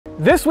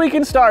This week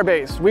in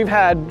Starbase, we've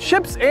had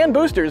ships and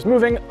boosters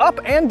moving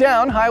up and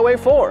down Highway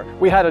 4.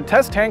 We had a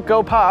test tank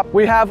go pop,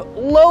 we have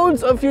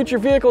loads of future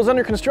vehicles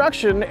under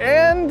construction,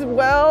 and,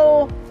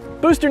 well,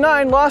 Booster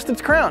 9 lost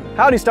its crown.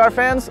 Howdy Star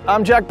fans,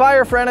 I'm Jack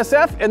Beyer for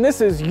NSF, and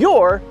this is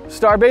your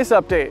Starbase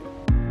Update.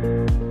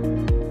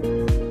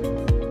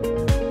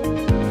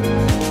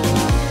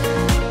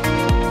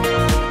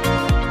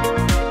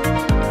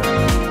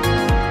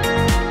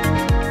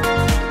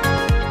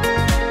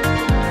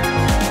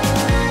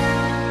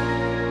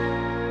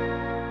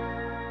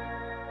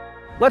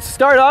 Let's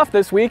start off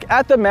this week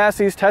at the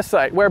Massey's test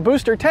site, where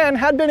Booster 10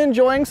 had been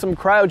enjoying some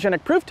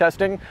cryogenic proof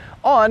testing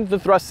on the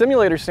thrust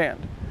simulator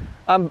stand.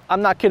 I'm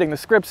not kidding, the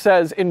script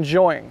says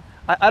enjoying.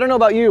 I don't know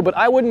about you, but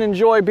I wouldn't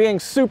enjoy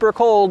being super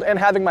cold and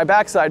having my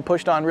backside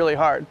pushed on really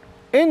hard.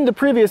 In the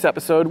previous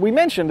episode, we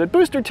mentioned that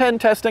Booster 10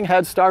 testing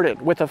had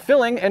started with a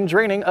filling and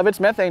draining of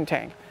its methane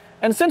tank,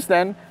 and since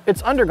then,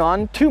 it's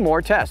undergone 2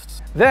 more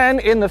tests. Then,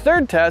 in the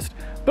 3rd test,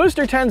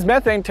 Booster 10's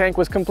methane tank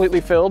was completely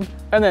filled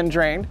and then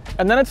drained,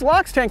 and then its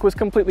LOX tank was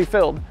completely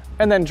filled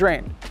and then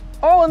drained,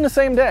 all in the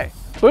same day.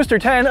 Booster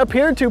 10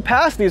 appeared to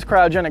pass these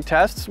cryogenic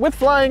tests with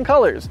flying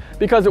colors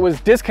because it was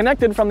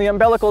disconnected from the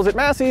umbilicals at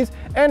Massey's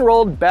and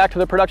rolled back to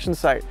the production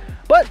site.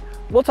 But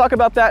we'll talk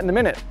about that in a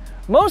minute.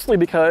 Mostly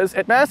because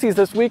at Massey's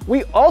this week,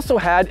 we also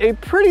had a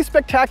pretty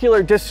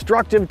spectacular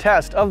destructive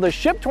test of the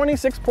Ship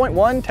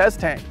 26.1 test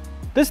tank.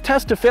 This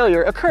test to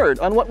failure occurred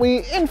on what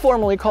we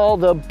informally call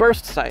the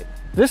burst site.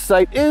 This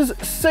site is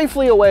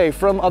safely away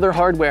from other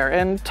hardware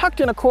and tucked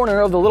in a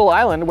corner of the little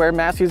island where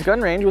Massey's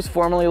gun range was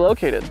formerly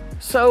located.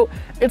 So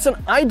it's an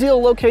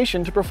ideal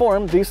location to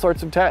perform these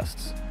sorts of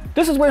tests.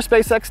 This is where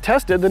SpaceX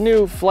tested the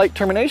new flight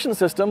termination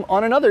system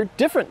on another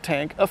different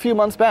tank a few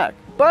months back.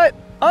 But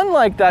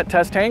unlike that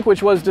test tank,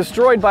 which was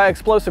destroyed by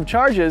explosive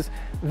charges,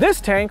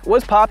 this tank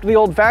was popped the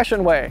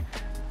old-fashioned way.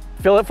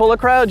 Fill it full of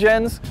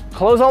cryogens,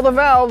 close all the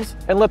valves,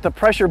 and let the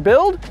pressure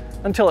build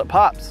until it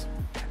pops.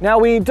 Now,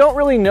 we don't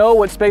really know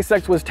what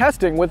SpaceX was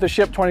testing with the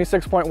Ship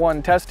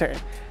 26.1 test tank.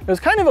 It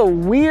was kind of a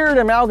weird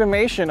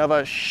amalgamation of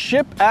a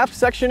ship aft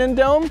section and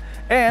dome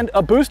and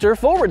a booster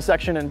forward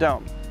section and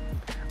dome.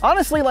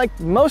 Honestly, like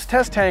most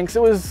test tanks,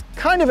 it was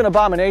kind of an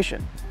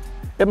abomination.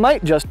 It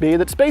might just be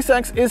that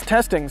SpaceX is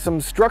testing some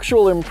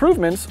structural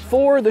improvements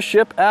for the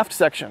ship aft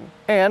section,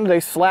 and they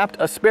slapped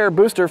a spare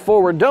booster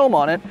forward dome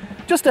on it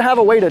just to have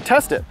a way to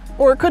test it.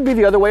 Or it could be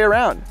the other way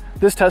around.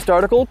 This test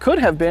article could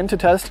have been to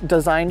test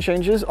design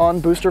changes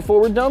on booster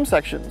forward dome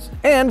sections.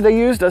 And they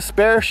used a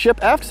spare ship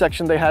aft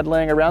section they had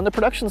laying around the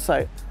production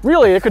site.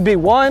 Really, it could be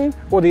one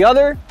or the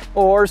other,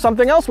 or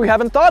something else we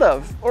haven't thought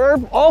of, or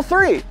all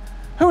 3.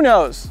 Who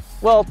knows?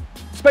 Well,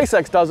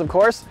 SpaceX does, of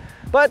course,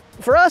 but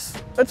for us,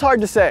 it's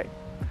hard to say.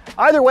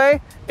 Either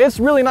way, it's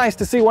really nice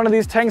to see one of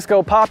these tanks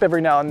go pop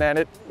every now and then.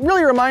 It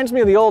really reminds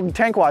me of the old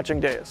tank watching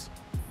days.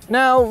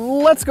 Now,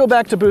 let's go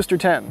back to Booster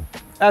 10.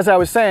 As I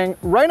was saying,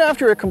 right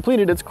after it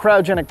completed its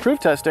cryogenic proof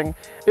testing,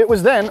 it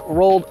was then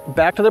rolled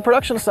back to the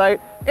production site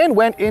and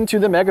went into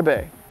the Mega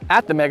Bay.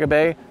 At the Mega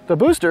Bay, the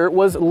booster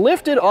was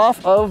lifted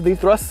off of the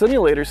thrust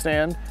simulator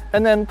stand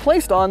and then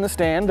placed on the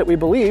stand that we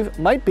believe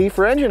might be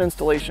for engine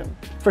installation.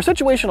 For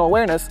situational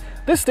awareness,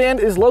 this stand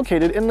is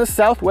located in the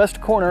southwest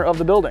corner of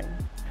the building.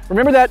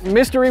 Remember that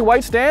mystery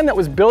white stand that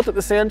was built at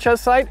the Sanchez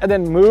site and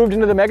then moved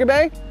into the Mega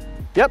Bay?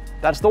 Yep,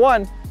 that's the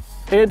one.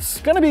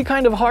 It's going to be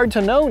kind of hard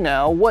to know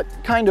now what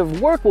kind of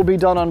work will be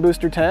done on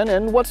Booster 10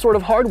 and what sort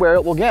of hardware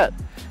it will get,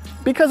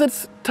 because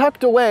it's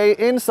tucked away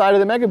inside of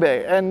the Mega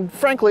Bay, and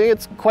frankly,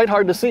 it's quite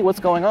hard to see what's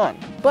going on.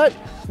 But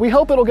we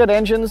hope it'll get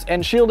engines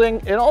and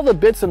shielding and all the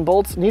bits and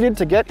bolts needed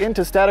to get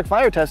into static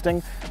fire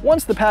testing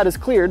once the pad is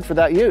cleared for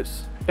that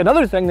use.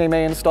 Another thing they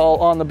may install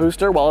on the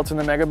booster while it's in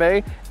the Mega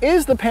Bay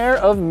is the pair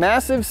of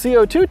massive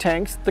CO2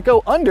 tanks that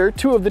go under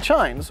 2 of the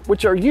chines,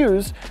 which are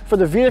used for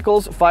the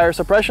vehicle's fire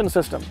suppression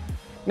system.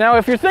 Now,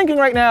 if you're thinking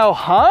right now,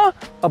 huh?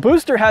 A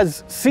booster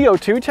has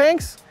CO2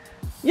 tanks?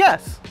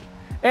 Yes.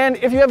 And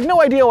if you have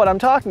no idea what I'm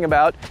talking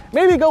about,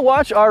 maybe go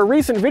watch our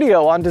recent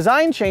video on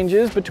design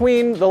changes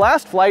between the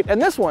last flight and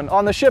this one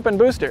on the ship and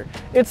booster.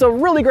 It's a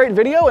really great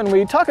video, and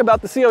we talk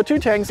about the CO2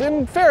 tanks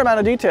in a fair amount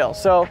of detail,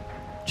 so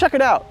check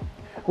it out.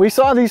 We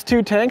saw these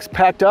 2 tanks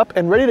packed up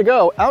and ready to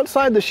go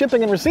outside the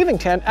shipping and receiving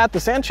tent at the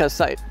Sanchez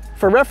site.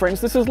 For reference,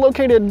 this is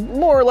located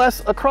more or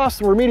less across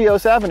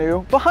Remedios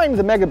Avenue behind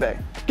the Mega Bay.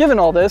 Given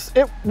all this,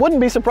 it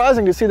wouldn't be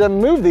surprising to see them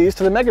move these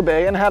to the Mega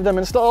Bay and have them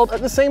installed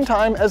at the same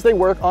time as they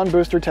work on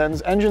Booster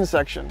 10's engine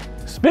section.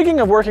 Speaking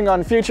of working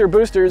on future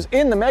boosters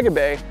in the Mega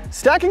Bay,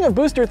 stacking of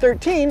Booster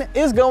 13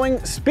 is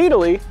going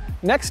speedily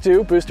next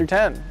to Booster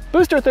 10.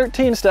 Booster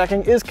 13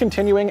 stacking is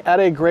continuing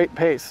at a great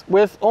pace,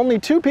 with only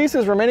 2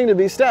 pieces remaining to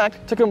be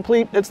stacked to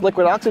complete its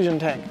liquid oxygen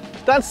tank.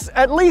 That's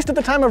at least at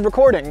the time of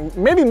recording.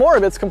 Maybe more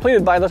of it's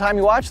completed by the time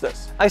you watch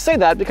this. I say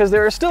that because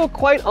there are still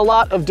quite a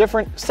lot of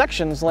different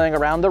sections laying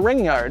around the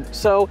ring yard,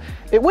 so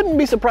it wouldn't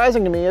be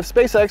surprising to me if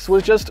SpaceX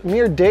was just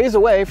mere days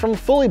away from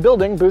fully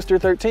building Booster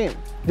 13.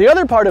 The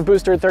other part of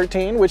Booster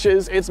 13, which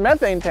is its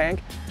methane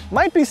tank,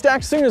 might be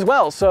stacked soon as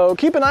well, so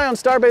keep an eye on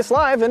Starbase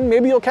Live and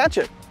maybe you'll catch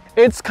it.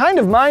 It's kind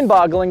of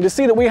mind-boggling to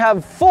see that we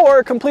have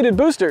 4 completed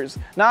boosters,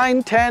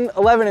 9, 10,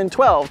 11, and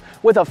 12,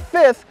 with a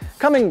 5th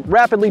coming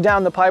rapidly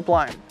down the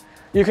pipeline.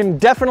 You can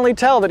definitely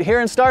tell that here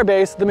in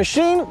Starbase, the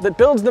machine that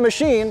builds the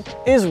machine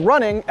is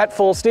running at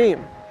full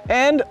steam.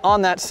 And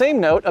on that same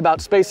note about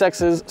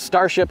SpaceX's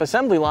Starship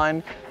assembly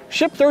line,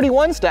 Ship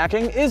 31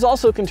 stacking is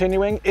also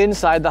continuing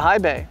inside the high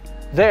bay.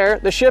 There,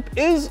 the ship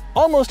is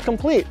almost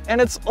complete, and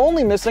it's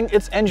only missing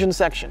its engine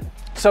section.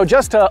 So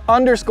just to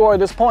underscore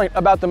this point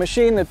about the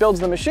machine that builds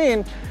the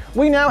machine,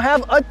 we now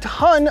have a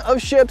ton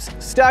of ships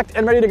stacked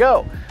and ready to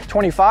go.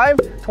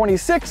 25,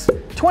 26,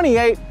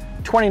 28,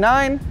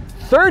 29,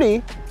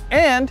 30,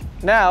 and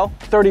now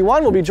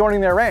 31 will be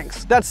joining their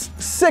ranks. That's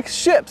 6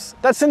 ships.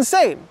 That's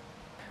insane.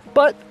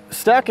 But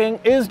stacking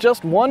is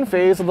just one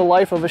phase of the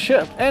life of a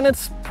ship, and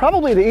it's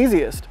probably the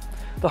easiest.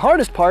 The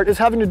hardest part is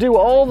having to do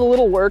all the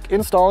little work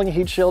installing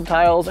heat shield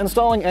tiles,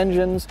 installing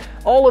engines,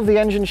 all of the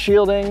engine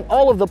shielding,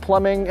 all of the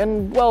plumbing,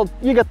 and well,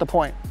 you get the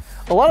point.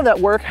 A lot of that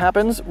work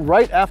happens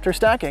right after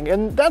stacking,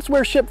 and that's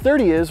where Ship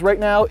 30 is right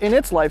now in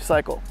its life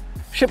cycle.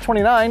 Ship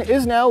 29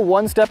 is now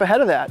one step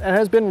ahead of that and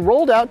has been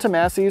rolled out to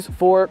Massey's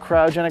for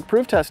cryogenic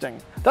proof testing.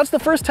 That's the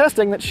first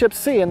testing that ships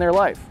see in their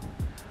life.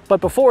 But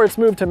before it's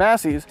moved to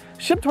Massey's,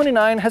 Ship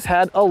 29 has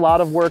had a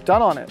lot of work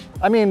done on it.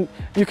 I mean,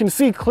 you can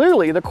see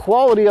clearly the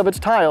quality of its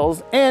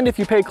tiles, and if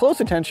you pay close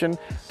attention,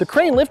 the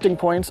crane lifting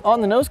points on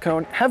the nose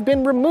cone have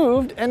been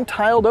removed and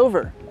tiled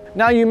over.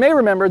 Now you may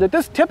remember that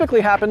this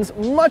typically happens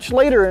much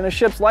later in a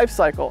ship's life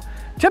cycle,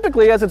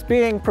 typically as it's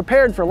being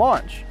prepared for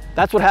launch.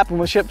 That's what happened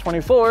with Ship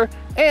 24,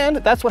 and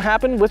that's what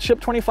happened with Ship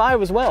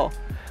 25 as well.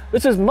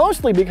 This is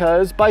mostly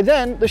because by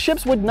then the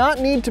ships would not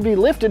need to be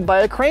lifted by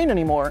a crane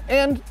anymore,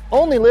 and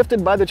only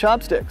lifted by the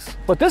chopsticks.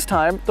 But this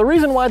time, the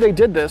reason why they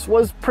did this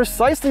was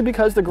precisely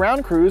because the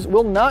ground crews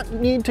will not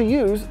need to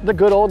use the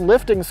good old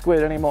lifting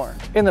squid anymore.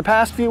 In the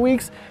past few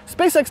weeks,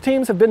 SpaceX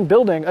teams have been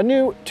building a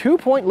new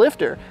 2-point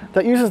lifter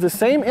that uses the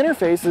same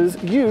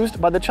interfaces used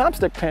by the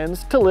chopstick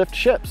pins to lift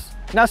ships.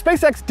 Now,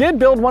 SpaceX did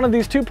build one of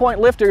these 2-point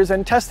lifters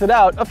and test it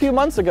out a few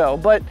months ago,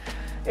 but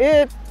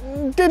it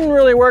didn't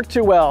really work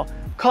too well.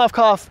 Cough,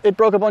 cough, it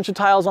broke a bunch of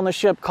tiles on the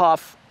ship,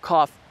 cough,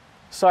 cough.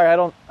 Sorry, I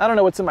don't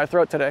know what's in my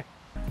throat today.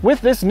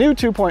 With this new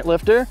 2-point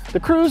lifter, the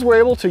crews were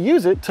able to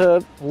use it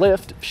to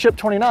lift Ship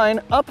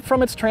 29 up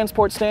from its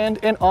transport stand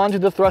and onto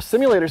the thrust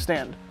simulator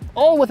stand,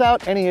 all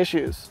without any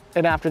issues.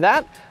 And after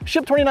that,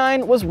 Ship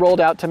 29 was rolled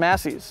out to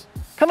Massey's.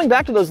 Coming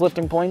back to those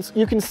lifting points,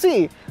 you can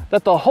see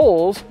that the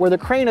holes where the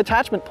crane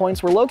attachment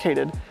points were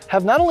located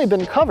have not only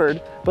been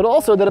covered, but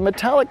also that a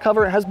metallic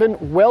cover has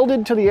been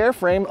welded to the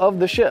airframe of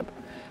the ship.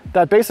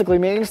 That basically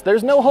means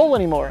there's no hole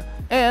anymore,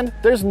 and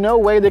there's no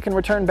way they can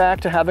return back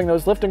to having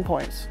those lifting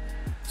points.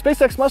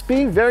 SpaceX must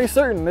be very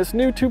certain this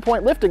new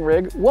 2-point lifting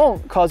rig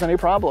won't cause any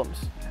problems.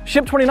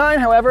 Ship 29,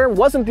 however,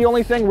 wasn't the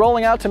only thing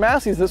rolling out to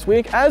Massey's this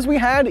week, as we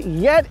had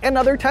yet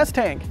another test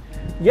tank.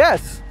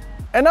 Yes,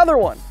 another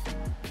one.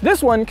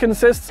 This one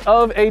consists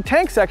of a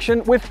tank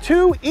section with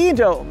 2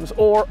 E-domes,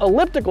 or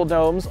elliptical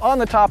domes, on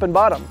the top and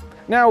bottom.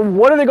 Now,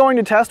 what are they going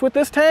to test with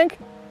this tank?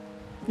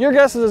 Your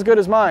guess is as good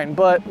as mine,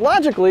 but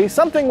logically,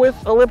 something with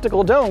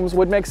elliptical domes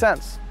would make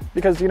sense,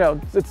 because, you know,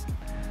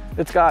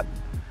 it's got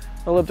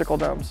elliptical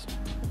domes.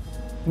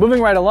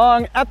 Moving right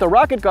along, at the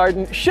rocket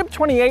garden, Ship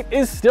 28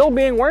 is still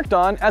being worked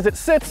on as it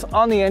sits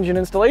on the engine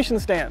installation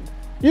stand.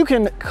 You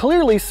can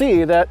clearly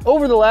see that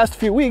over the last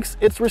few weeks,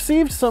 it's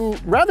received some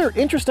rather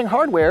interesting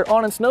hardware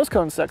on its nose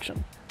cone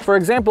section. For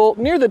example,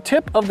 near the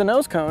tip of the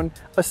nose cone,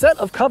 a set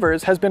of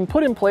covers has been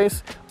put in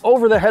place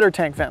over the header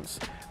tank vents,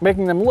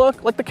 making them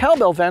look like the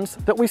cowbell vents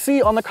that we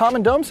see on the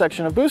common dome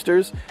section of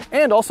boosters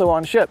and also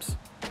on ships.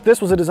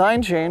 This was a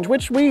design change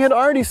which we had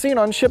already seen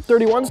on Ship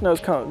 31's nose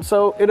cone,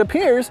 so it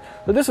appears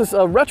that this is a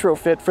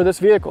retrofit for this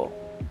vehicle.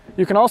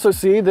 You can also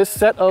see this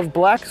set of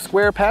black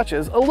square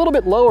patches a little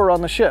bit lower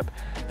on the ship.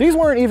 These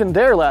weren't even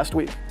there last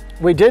week.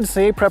 We did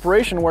see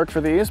preparation work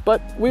for these,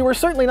 but we were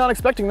certainly not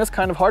expecting this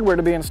kind of hardware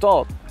to be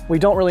installed. We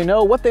don't really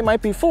know what they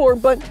might be for,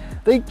 but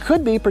they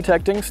could be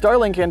protecting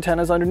Starlink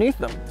antennas underneath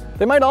them.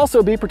 They might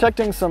also be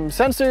protecting some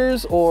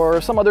sensors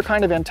or some other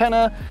kind of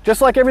antenna.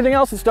 Just like everything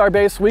else in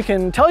Starbase, we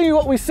can tell you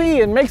what we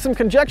see and make some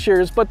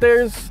conjectures, but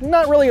there's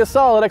not really a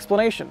solid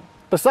explanation.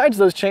 Besides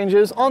those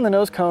changes on the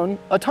nose cone,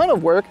 a ton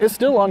of work is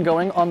still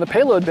ongoing on the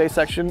payload bay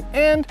section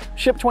and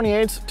Ship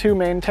 28's 2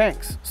 main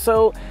tanks.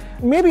 So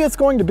maybe it's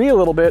going to be a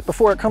little bit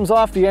before it comes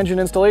off the engine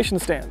installation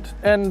stand.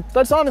 And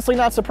that's honestly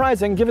not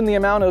surprising given the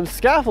amount of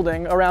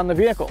scaffolding around the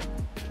vehicle.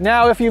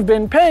 Now, if you've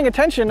been paying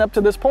attention up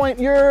to this point,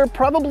 you're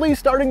probably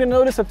starting to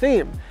notice a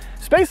theme.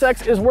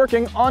 SpaceX is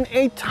working on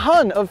a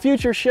ton of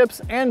future ships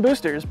and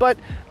boosters, but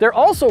they're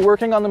also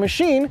working on the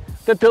machine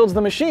that builds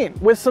the machine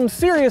with some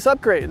serious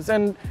upgrades,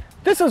 and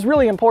this is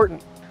really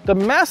important. The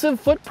massive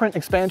footprint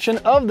expansion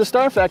of the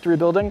Starfactory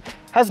building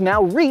has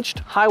now reached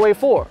Highway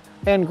 4,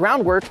 and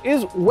groundwork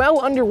is well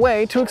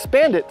underway to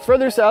expand it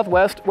further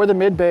southwest where the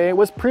mid-bay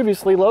was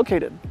previously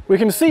located. We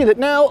can see that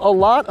now a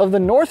lot of the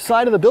north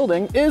side of the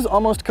building is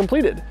almost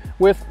completed,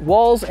 with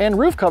walls and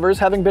roof covers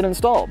having been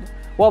installed,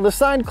 while the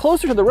side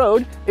closer to the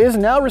road is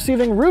now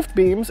receiving roof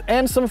beams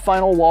and some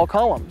final wall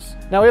columns.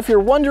 Now, if you're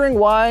wondering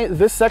why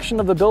this section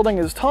of the building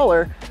is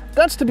taller,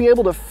 that's to be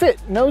able to fit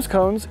nose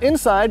cones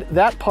inside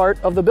that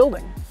part of the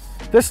building.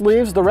 This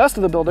leaves the rest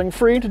of the building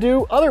free to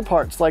do other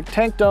parts like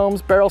tank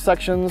domes, barrel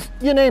sections,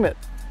 you name it.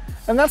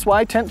 And that's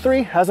why Tent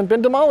 3 hasn't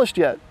been demolished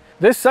yet.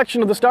 This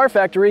section of the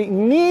Starfactory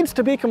needs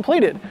to be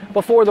completed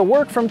before the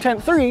work from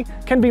Tent 3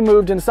 can be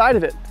moved inside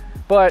of it.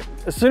 But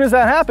as soon as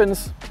that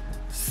happens,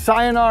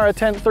 sayonara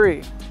Tent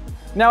 3.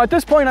 Now at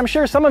this point, I'm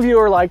sure some of you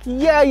are like,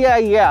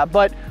 yeah,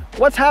 but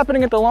what's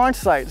happening at the launch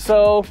site?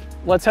 So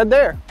let's head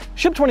there.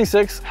 Ship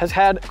 26 has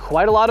had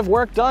quite a lot of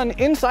work done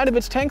inside of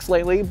its tanks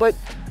lately, but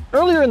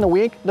earlier in the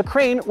week, the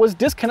crane was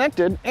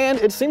disconnected and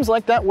it seems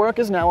like that work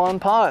is now on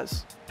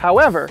pause.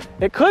 However,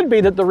 it could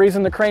be that the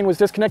reason the crane was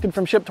disconnected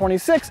from Ship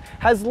 26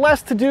 has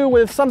less to do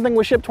with something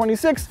with Ship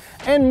 26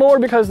 and more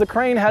because the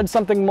crane had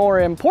something more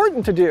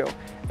important to do,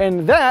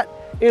 and that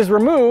is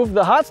remove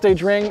the hot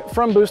stage ring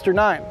from Booster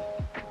 9.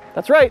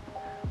 That's right,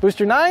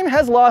 Booster 9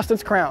 has lost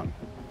its crown.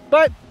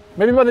 But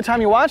maybe by the time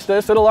you watch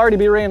this, it'll already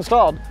be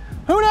reinstalled.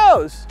 Who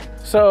knows?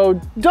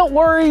 So don't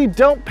worry,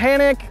 don't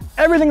panic,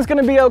 everything's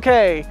gonna be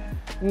okay.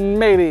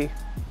 Maybe.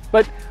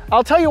 But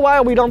I'll tell you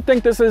why we don't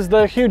think this is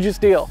the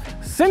hugest deal.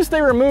 Since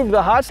they removed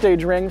the hot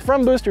stage ring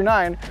from Booster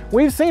 9,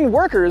 we've seen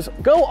workers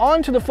go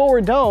onto the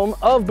forward dome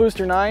of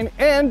Booster 9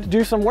 and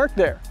do some work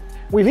there.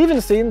 We've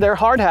even seen their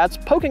hard hats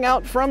poking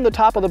out from the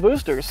top of the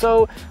booster,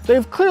 so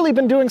they've clearly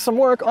been doing some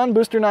work on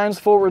Booster 9's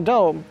forward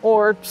dome,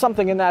 or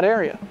something in that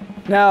area.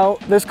 Now,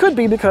 this could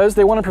be because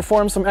they want to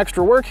perform some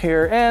extra work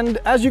here, and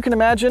as you can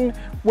imagine,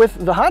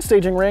 with the hot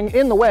staging ring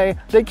in the way,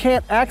 they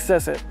can't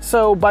access it.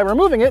 So by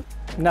removing it,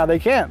 now they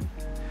can.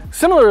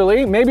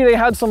 Similarly, maybe they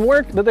had some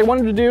work that they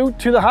wanted to do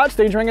to the hot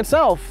stage ring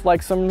itself,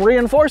 like some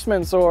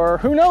reinforcements or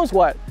who knows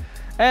what.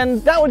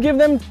 And that would give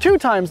them 2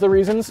 times the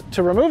reasons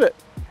to remove it.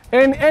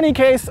 In any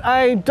case,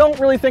 I don't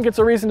really think it's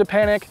a reason to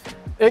panic.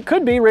 It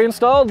could be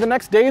reinstalled the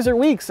next days or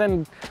weeks,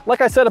 and like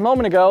I said a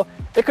moment ago,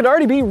 it could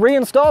already be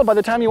reinstalled by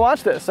the time you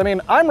watch this. I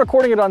mean, I'm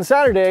recording it on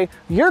Saturday,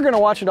 you're gonna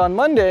watch it on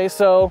Monday,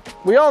 so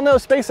we all know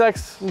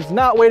SpaceX is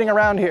not waiting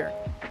around here.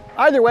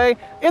 Either way,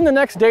 in the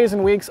next days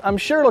and weeks, I'm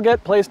sure it'll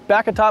get placed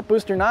back atop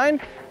Booster 9,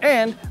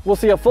 and we'll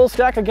see a full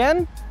stack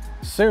again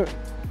soon.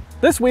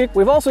 This week,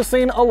 we've also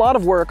seen a lot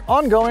of work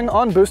ongoing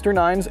on Booster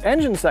 9's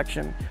engine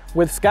section,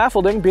 with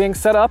scaffolding being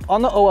set up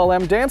on the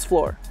OLM dance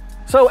floor.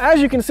 So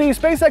as you can see,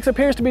 SpaceX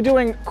appears to be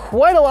doing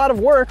quite a lot of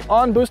work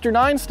on Booster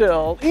 9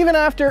 still, even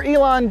after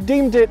Elon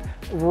deemed it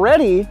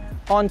ready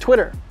on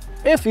Twitter.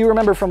 If you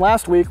remember from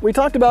last week, we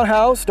talked about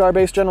how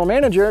Starbase General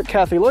Manager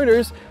Kathy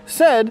Loiters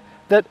said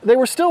that they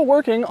were still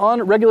working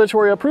on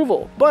regulatory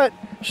approval, but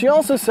she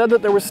also said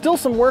that there was still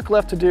some work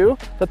left to do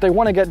that they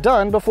want to get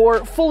done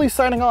before fully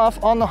signing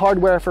off on the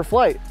hardware for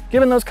flight.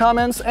 Given those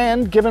comments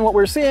and given what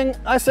we're seeing,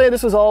 I say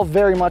this is all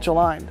very much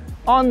aligned.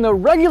 On the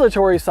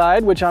regulatory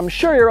side, which I'm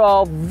sure you're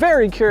all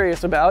very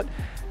curious about,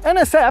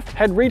 NSF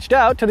had reached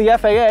out to the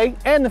FAA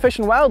and the Fish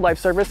and Wildlife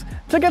Service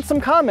to get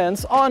some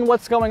comments on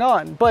what's going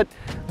on, but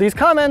these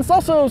comments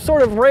also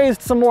sort of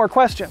raised some more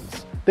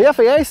questions. The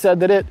FAA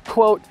said that it,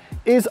 quote,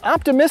 is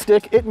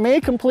optimistic it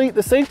may complete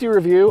the safety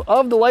review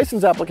of the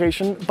license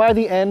application by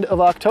the end of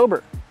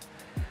October.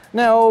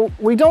 Now,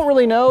 we don't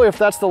really know if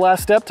that's the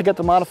last step to get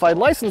the modified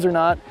license or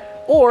not,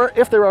 or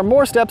if there are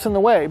more steps in the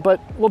way, but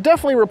we'll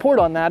definitely report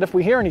on that if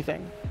we hear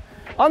anything.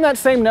 On that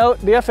same note,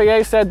 the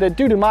FAA said that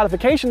due to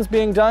modifications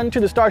being done to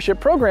the Starship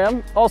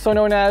program, also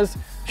known as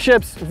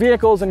ships,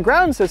 vehicles, and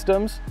ground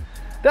systems,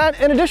 that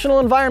an additional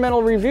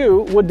environmental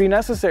review would be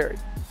necessary.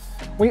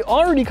 We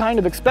already kind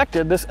of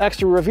expected this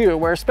extra review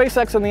where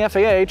SpaceX and the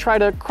FAA try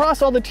to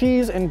cross all the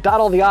T's and dot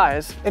all the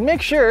I's and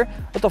make sure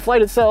that the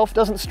flight itself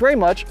doesn't stray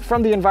much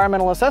from the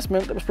environmental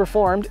assessment that was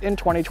performed in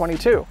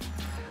 2022.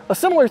 A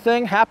similar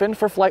thing happened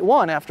for Flight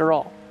 1 after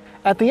all.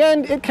 At the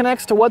end, it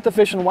connects to what the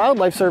Fish and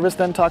Wildlife Service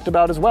then talked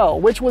about as well,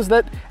 which was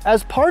that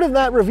as part of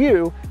that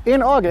review,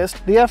 in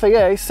August, the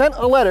FAA sent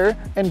a letter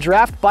and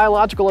draft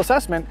biological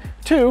assessment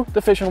to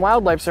the Fish and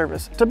Wildlife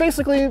Service to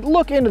basically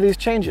look into these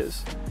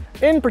changes.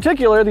 In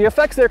particular, the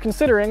effects they're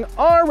considering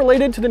are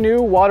related to the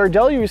new water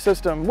deluge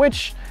system,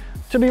 which,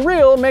 to be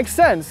real, makes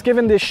sense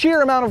given the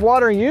sheer amount of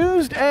water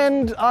used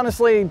and,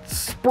 honestly,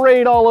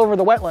 sprayed all over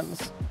the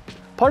wetlands.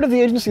 Part of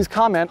the agency's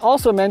comment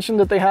also mentioned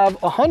that they have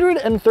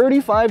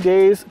 135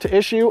 days to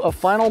issue a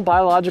final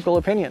biological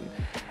opinion.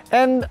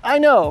 And I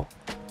know,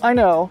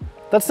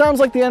 that sounds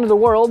like the end of the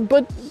world,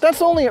 but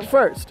that's only at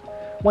first.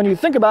 When you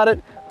think about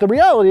it, the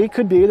reality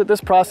could be that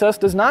this process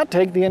does not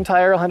take the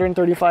entire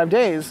 135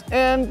 days,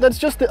 and that's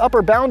just the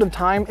upper bound of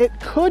time it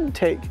could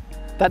take.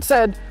 That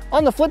said,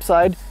 on the flip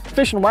side,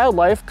 Fish and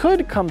Wildlife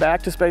could come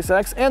back to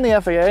SpaceX and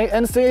the FAA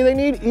and say they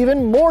need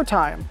even more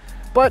time.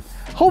 But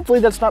hopefully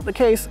that's not the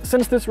case,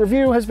 since this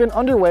review has been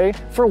underway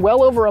for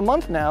well over a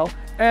month now,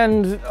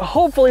 and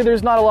hopefully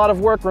there's not a lot of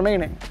work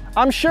remaining.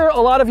 I'm sure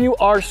a lot of you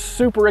are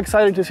super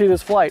excited to see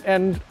this flight,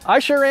 and I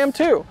sure am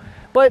too.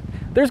 But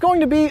there's going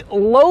to be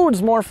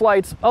loads more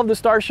flights of the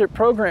Starship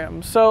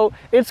program. So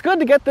it's good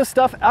to get this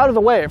stuff out of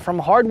the way, from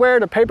hardware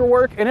to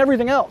paperwork and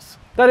everything else.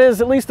 That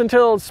is, at least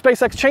until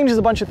SpaceX changes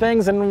a bunch of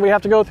things and we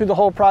have to go through the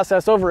whole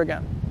process over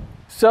again.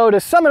 So to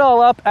sum it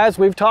all up, as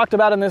we've talked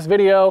about in this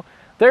video,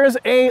 there's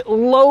a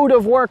load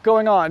of work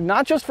going on,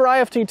 not just for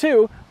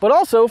IFT2, but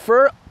also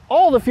for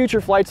all the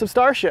future flights of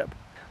Starship.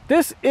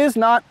 This is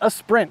not a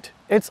sprint,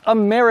 it's a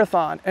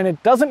marathon, and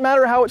it doesn't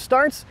matter how it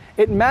starts,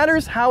 it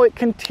matters how it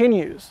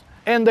continues.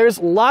 And there's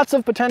lots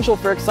of potential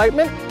for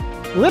excitement,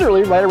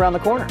 literally right around the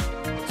corner.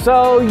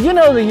 So you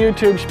know the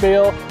YouTube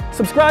spiel.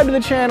 Subscribe to the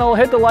channel,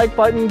 hit the like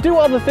button, do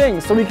all the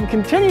things so we can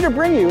continue to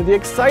bring you the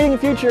exciting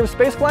future of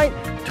spaceflight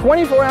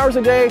 24 hours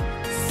a day,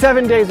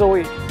 7 days a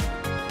week.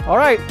 All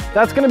right,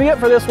 that's going to be it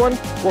for this one.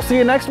 We'll see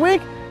you next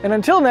week, and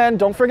until then,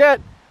 don't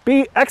forget,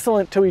 be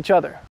excellent to each other.